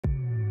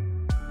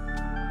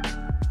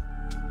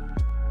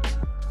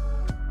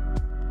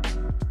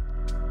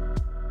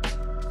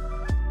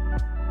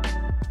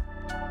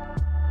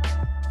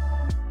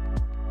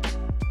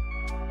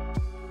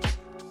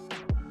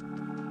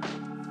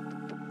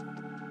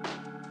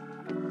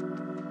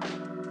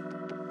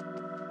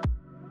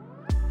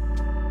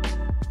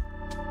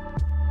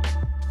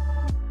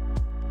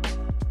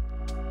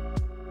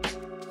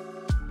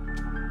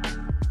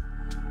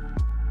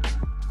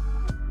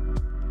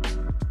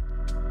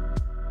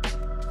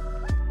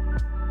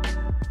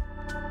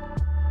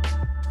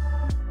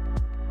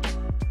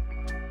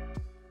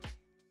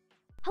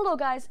Hello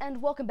guys,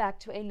 and welcome back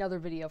to another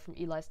video from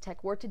Eli's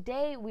Tech, where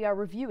today we are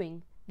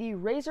reviewing the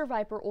Razer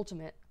Viper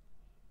Ultimate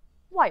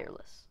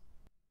Wireless.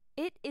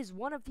 It is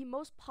one of the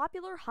most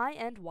popular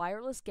high-end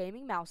wireless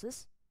gaming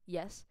mouses,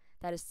 yes,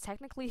 that is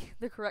technically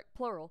the correct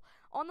plural,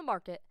 on the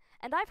market,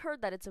 and I've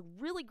heard that it's a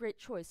really great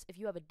choice if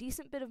you have a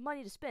decent bit of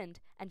money to spend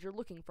and you're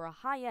looking for a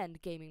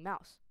high-end gaming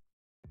mouse.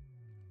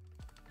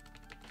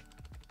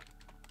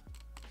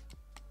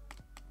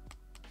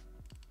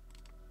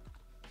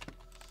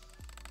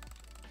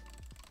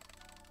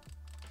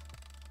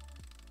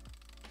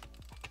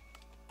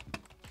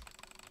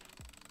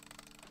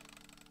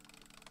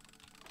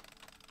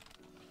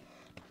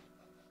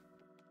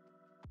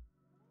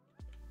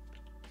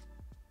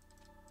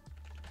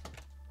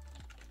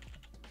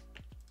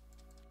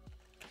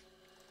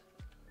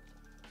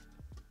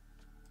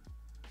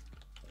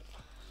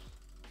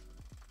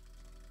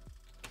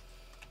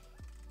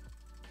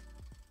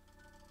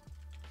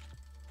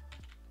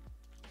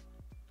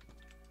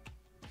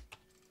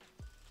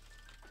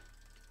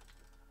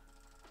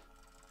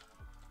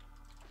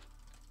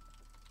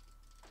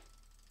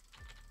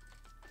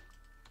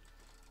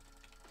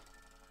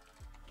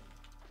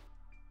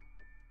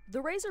 The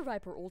Razer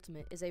Viper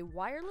Ultimate is a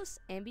wireless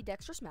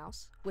ambidextrous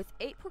mouse with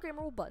 8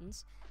 programmable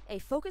buttons, a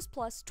Focus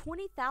Plus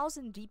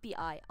 20,000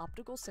 dpi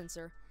optical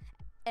sensor,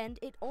 and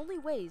it only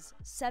weighs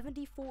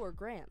 74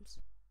 grams.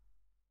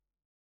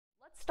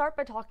 Let's start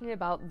by talking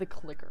about the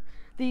clicker.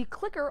 The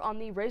clicker on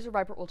the Razer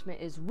Viper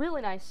Ultimate is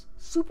really nice,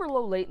 super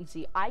low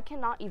latency. I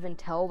cannot even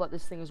tell that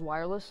this thing is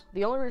wireless.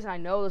 The only reason I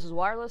know this is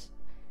wireless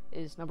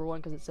is number one,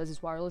 because it says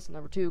it's wireless, and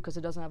number two, because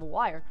it doesn't have a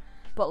wire.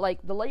 But like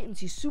the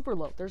latency is super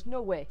low. There's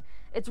no way.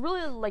 It's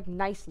really like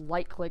nice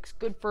light clicks,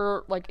 good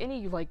for like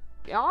any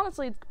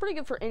honestly it's pretty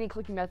good for any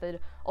clicking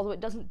method, although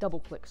it doesn't double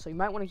click, so you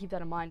might want to keep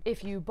that in mind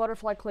if you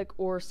butterfly click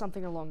or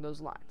something along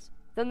those lines.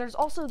 Then there's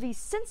also the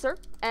sensor,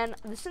 and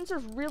the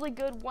sensor's really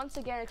good. Once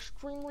again,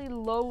 extremely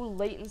low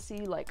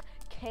latency, like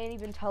can't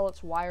even tell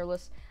it's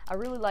wireless. I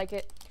really like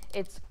it.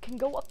 It can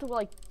go up to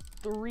like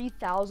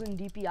 3,000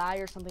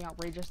 dpi or something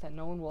outrageous that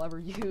no one will ever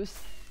use,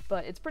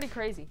 but it's pretty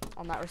crazy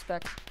on that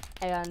respect.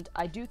 And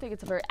I do think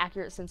it's a very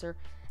accurate sensor,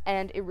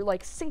 and it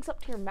like syncs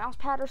up to your mouse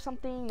pad or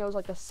something, knows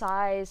like the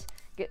size,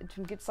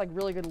 gets like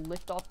really good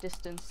lift off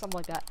distance, something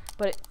like that.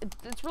 But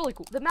it's really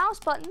cool. The mouse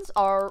buttons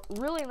are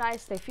really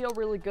nice. They feel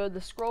really good.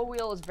 The scroll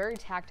wheel is very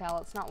tactile.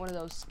 It's not one of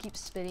those keep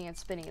spinning and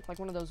spinning. It's like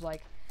one of those,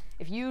 like,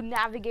 if you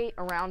navigate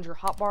around your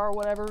hotbar or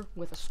whatever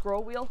with a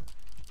scroll wheel,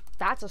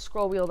 that's a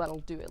scroll wheel that'll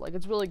do it. Like,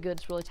 it's really good.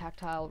 It's really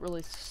tactile. It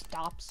really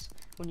stops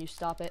when you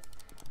stop it.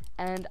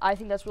 And I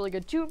think that's really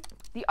good too.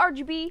 The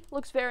RGB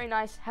looks very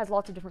nice, has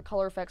lots of different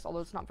color effects, although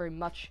it's not very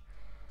much.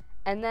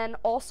 And then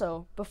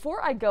also,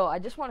 before I go, I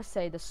just want to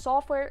say the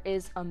software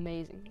is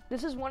amazing.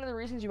 This is one of the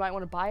reasons you might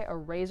want to buy a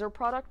Razer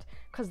product,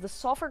 because the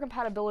software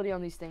compatibility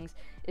on these things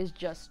is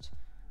just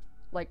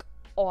like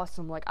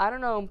awesome. Like, I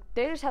don't know,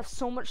 they just have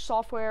so much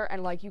software,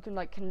 and like you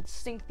can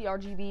sync the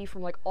RGB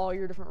from like all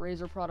your different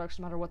Razer products,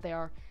 no matter what they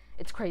are.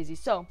 It's crazy.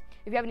 So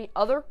if you have any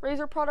other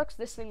Razer products,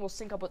 this thing will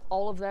sync up with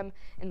all of them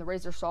in the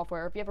Razer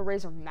software. If you have a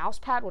Razer mouse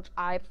pad, which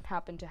I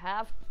happen to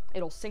have,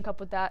 it'll sync up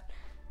with that.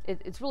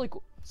 It's really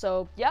cool.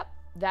 So yep,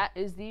 that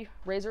is the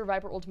Razer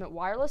Viper Ultimate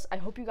Wireless. I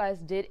hope you guys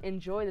did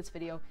enjoy this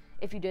video.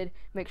 If you did,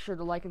 make sure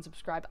to like and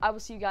subscribe. I will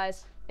see you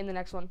guys in the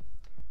next one.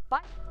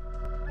 Bye.